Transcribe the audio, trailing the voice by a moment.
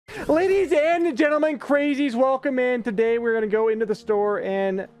Ladies and gentlemen, crazies, welcome in. Today we're gonna go into the store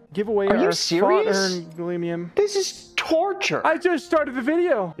and give away our spot-earned Galenium. This is torture. I just started the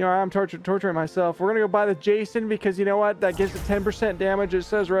video. You know, I'm torturing myself. We're gonna go buy the Jason because you know what? That gives it 10% damage. It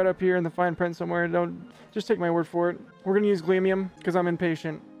says right up here in the fine print somewhere. Don't just take my word for it. We're gonna use Galenium because I'm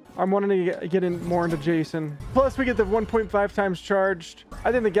impatient. I'm wanting to get in more into Jason. Plus, we get the 1.5 times charged.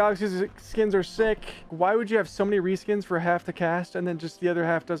 I think the Galaxy skins are sick. Why would you have so many reskins for half the cast and then just the other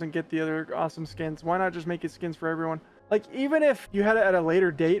half doesn't get the other awesome skins? Why not just make it skins for everyone? Like, even if you had it at a later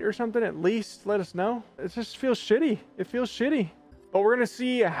date or something, at least let us know. It just feels shitty. It feels shitty. But we're going to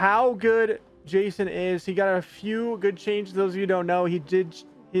see how good Jason is. He got a few good changes. Those of you who don't know, he did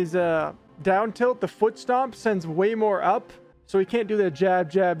his down tilt. The foot stomp sends way more up. So he can't do the jab,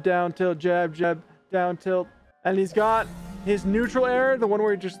 jab, down tilt, jab, jab, down tilt. And he's got his neutral air, the one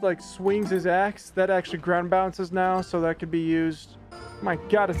where he just like swings his axe. That actually ground bounces now, so that could be used. My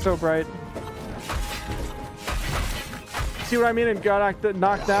God, it's so bright. See what I mean? And got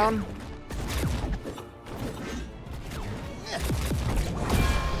knocked down.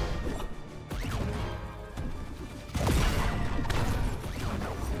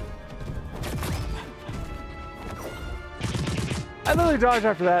 I literally dodged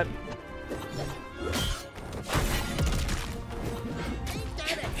after that.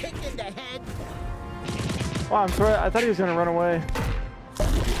 Wow, I'm sorry. I thought he was gonna run away.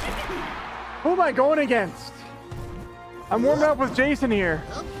 Who am I going against? I'm warming up with Jason here.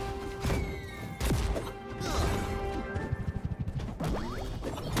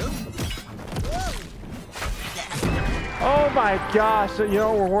 Oh my gosh, you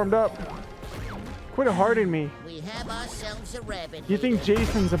know, we're warmed up. Quit harding me. We have ourselves a rabbit. You think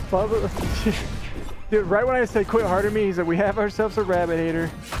Jason's above it? Dude, right when I said quit harding me, he said we have ourselves a rabbit hater.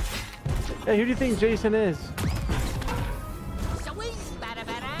 Hey, who do you think Jason is?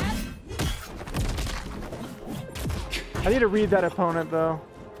 I need to read that opponent though.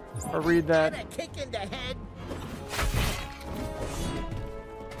 Or read that. A kick in the head.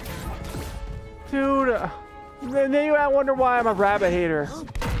 Dude, then you wonder why I'm a rabbit hater.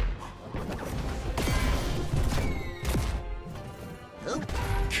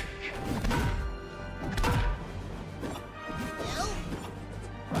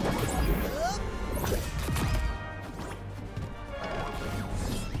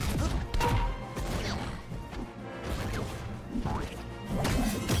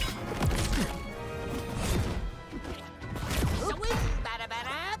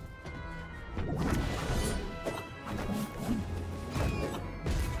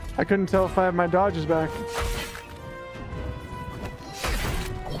 I couldn't tell if I have my dodges back.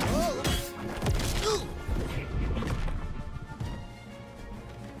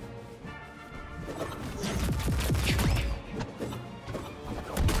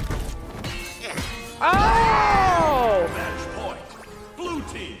 Oh! Match point. Blue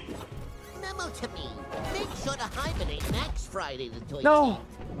team. Memo to me. Make sure to hibernate next Friday the 13th. No.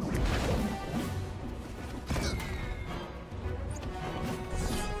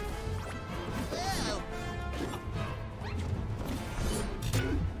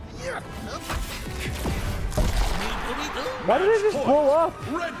 Why did it just blow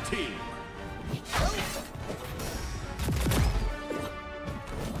up? Red team.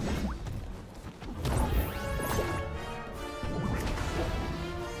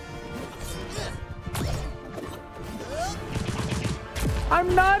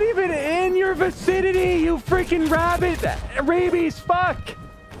 I'm not even in your vicinity, you freaking rabbit! Rabies, fuck!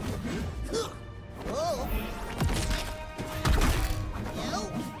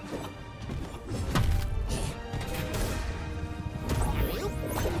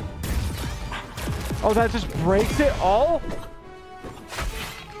 Oh, that just breaks it all?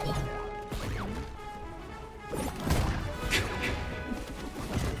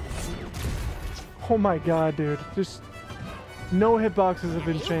 Oh my God, dude. Just no hitboxes have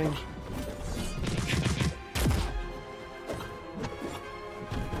been changed.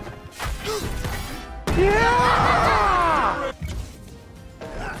 Yeah!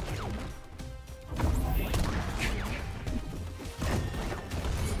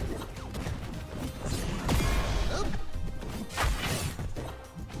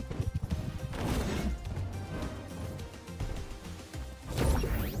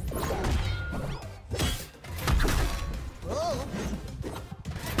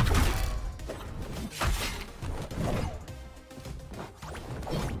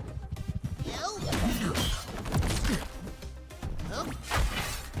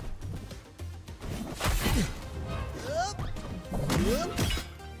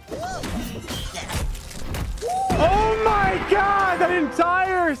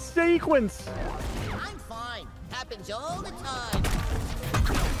 sequence. I'm fine. Happens all the time.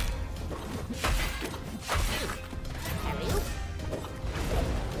 Alley-oop.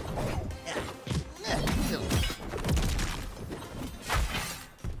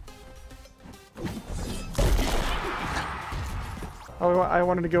 Oh, I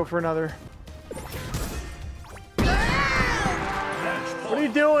wanted to go for another. What are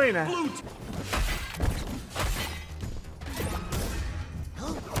you doing?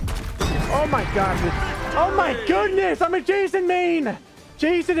 Oh my god, dude. Oh my goodness, I'm a Jason main.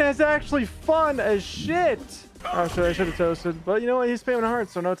 Jason is actually fun as shit. Oh shit, I should have toasted. But you know what? He's spamming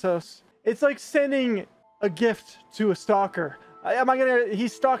hearts, so no toast. It's like sending a gift to a stalker.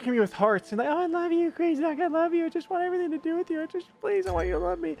 He's stalking me with hearts and like, oh, I love you, CrazyNoc, I love you. I just want everything to do with you. Please, I want you to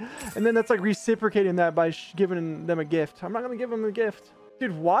love me. And then that's like reciprocating that by giving them a gift. I'm not gonna give them a gift.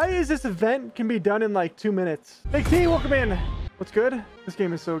 Dude, why is this event can be done in like 2 minutes? Big T, welcome in. What's good? This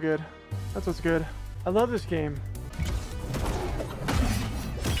game is so good. That's what's good. I love this game.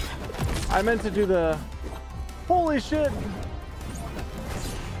 I meant to do the... Holy shit.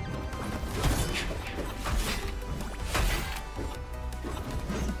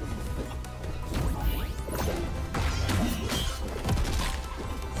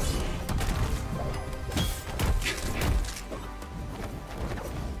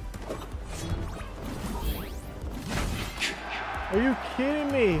 Are you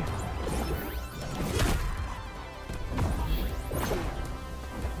kidding me?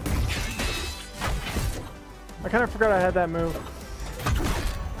 I kind of forgot I had that move.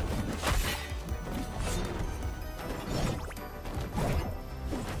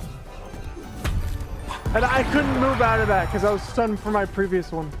 And I couldn't move out of that because I was stunned for my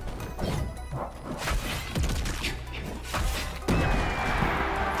previous one.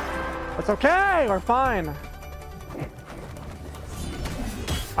 That's okay, we're fine.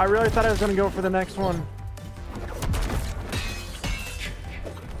 I really thought I was going to go for the next one.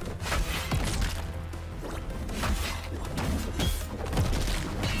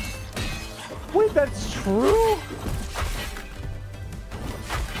 Wait, that's true?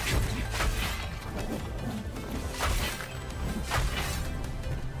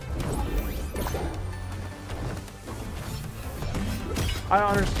 I don't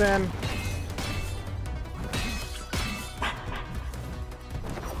understand.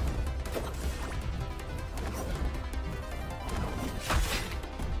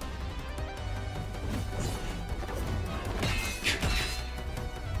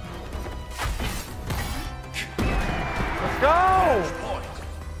 Go! Point.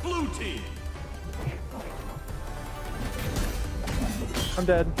 Blue team. I'm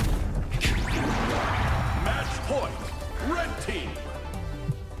dead. Match point. Red team.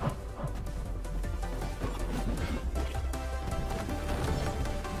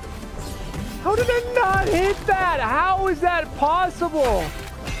 How did I not hit that? How is that possible?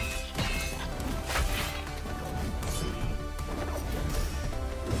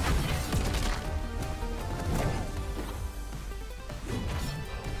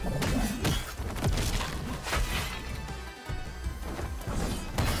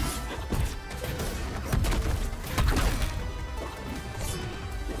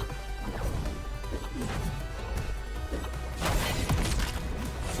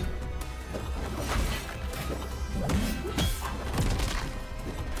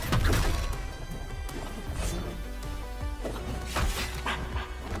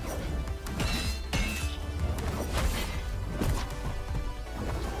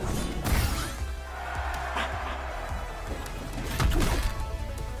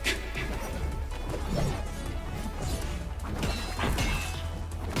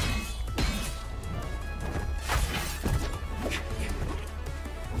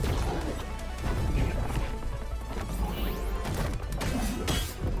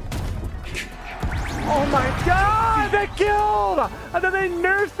 Oh my god, that killed! I thought they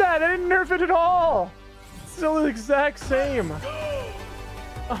nerfed that. I didn't nerf it at all. It's still the exact same.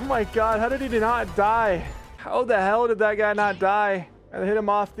 Oh my god, how did he not die? How the hell did that guy not die? I hit him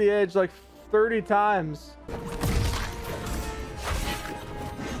off the edge like 30 times.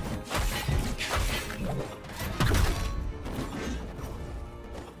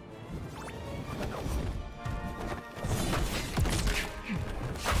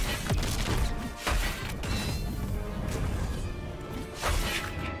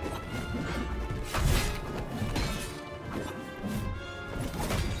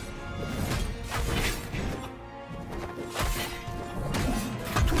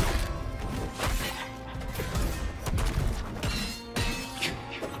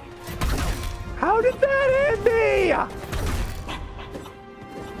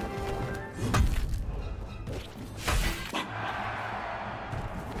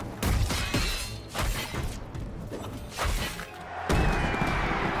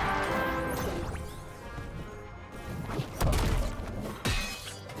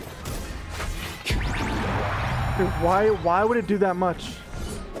 Dude, why would it do that much?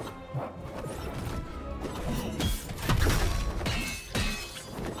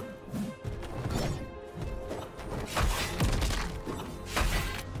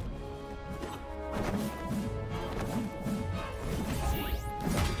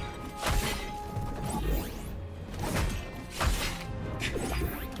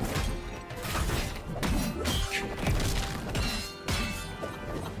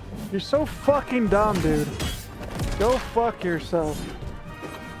 You're so fucking dumb, dude. Go fuck yourself.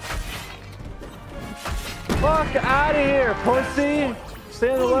 Fuck out of here, pussy! Stay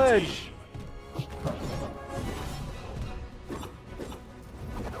on the ledge.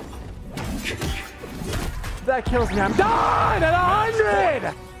 That kills me. I'm done at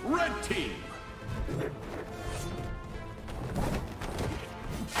 100! Red team.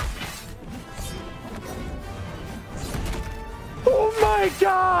 Oh my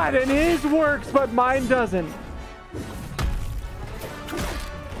god! And his works, but mine doesn't.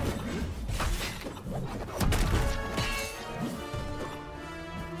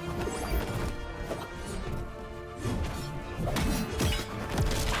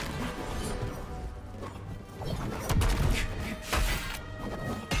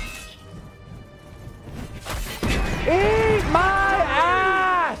 Eat my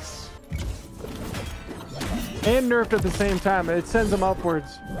ass! And nerfed at the same time. It sends them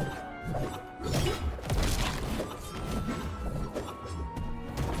upwards.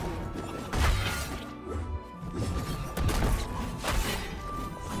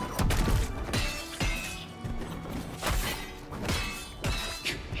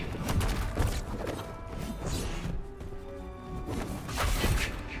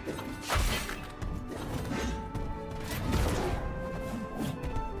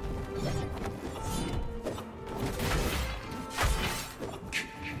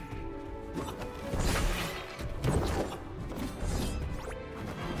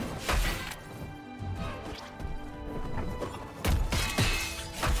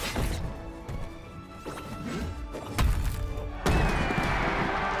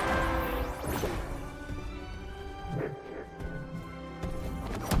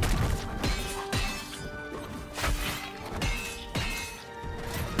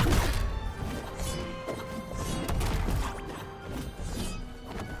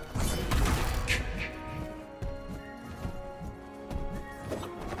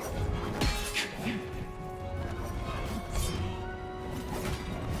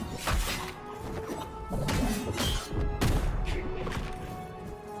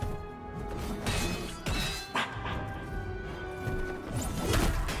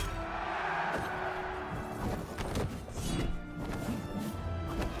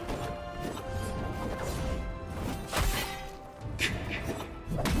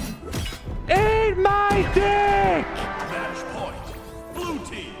 Eat my dick! Match point. Blue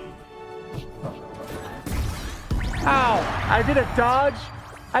team. Ow! I did a dodge.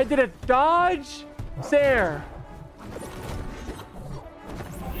 I did a dodge. There.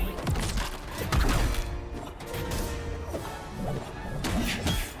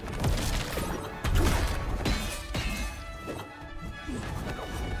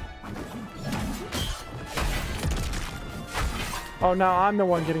 Oh, now I'm the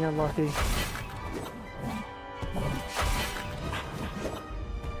one getting unlucky.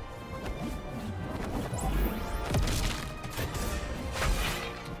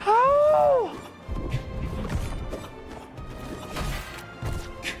 How?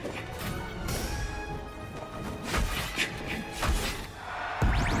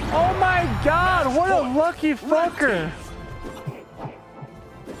 Oh my god, what a lucky fucker.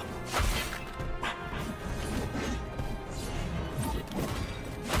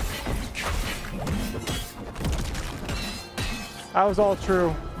 That was all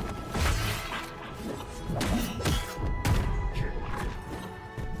true.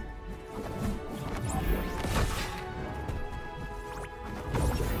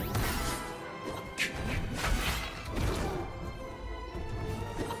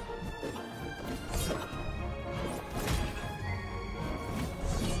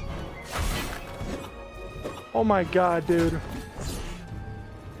 Oh my god, dude.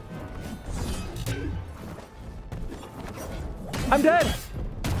 I'm dead.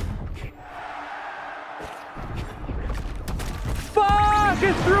 Fuck!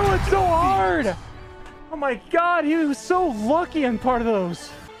 It threw it so hard. Oh my god, he was so lucky in part of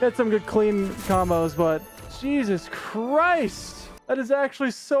those. He had some good clean combos, but Jesus Christ. That is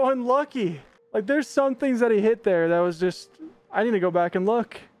actually so unlucky. Like, there's some things that he hit there that was just... I need to go back and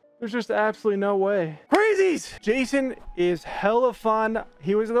look. There's just absolutely no way. Crazies! Jason is hella fun.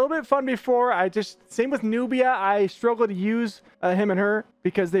 He was a little bit fun before. Same with Nubia. I struggle to use him and her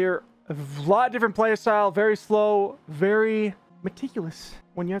because they're a lot different play style. Very slow, very meticulous.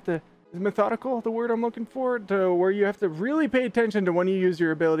 When you have to, is methodical the word I'm looking for? To where you have to really pay attention to when you use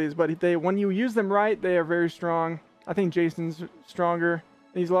your abilities. But when you use them right, they are very strong. I think Jason's stronger.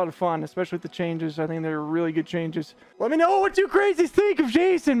 He's a lot of fun, especially with the changes. I think they're really good changes. Let me know what you crazies think of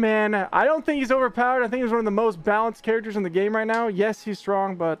Jason, man. I don't think he's overpowered. I think he's one of the most balanced characters in the game right now. Yes, he's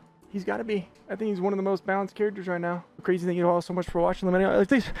strong, but he's got to be. I think he's one of the most balanced characters right now. Crazy, thank you all so much for watching. Let me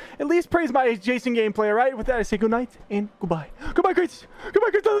know. At least praise my Jason gameplay, all right? With that, I say good night and goodbye. Goodbye, crazies. Goodbye,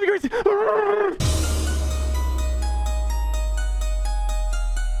 crazies. I love you, crazies.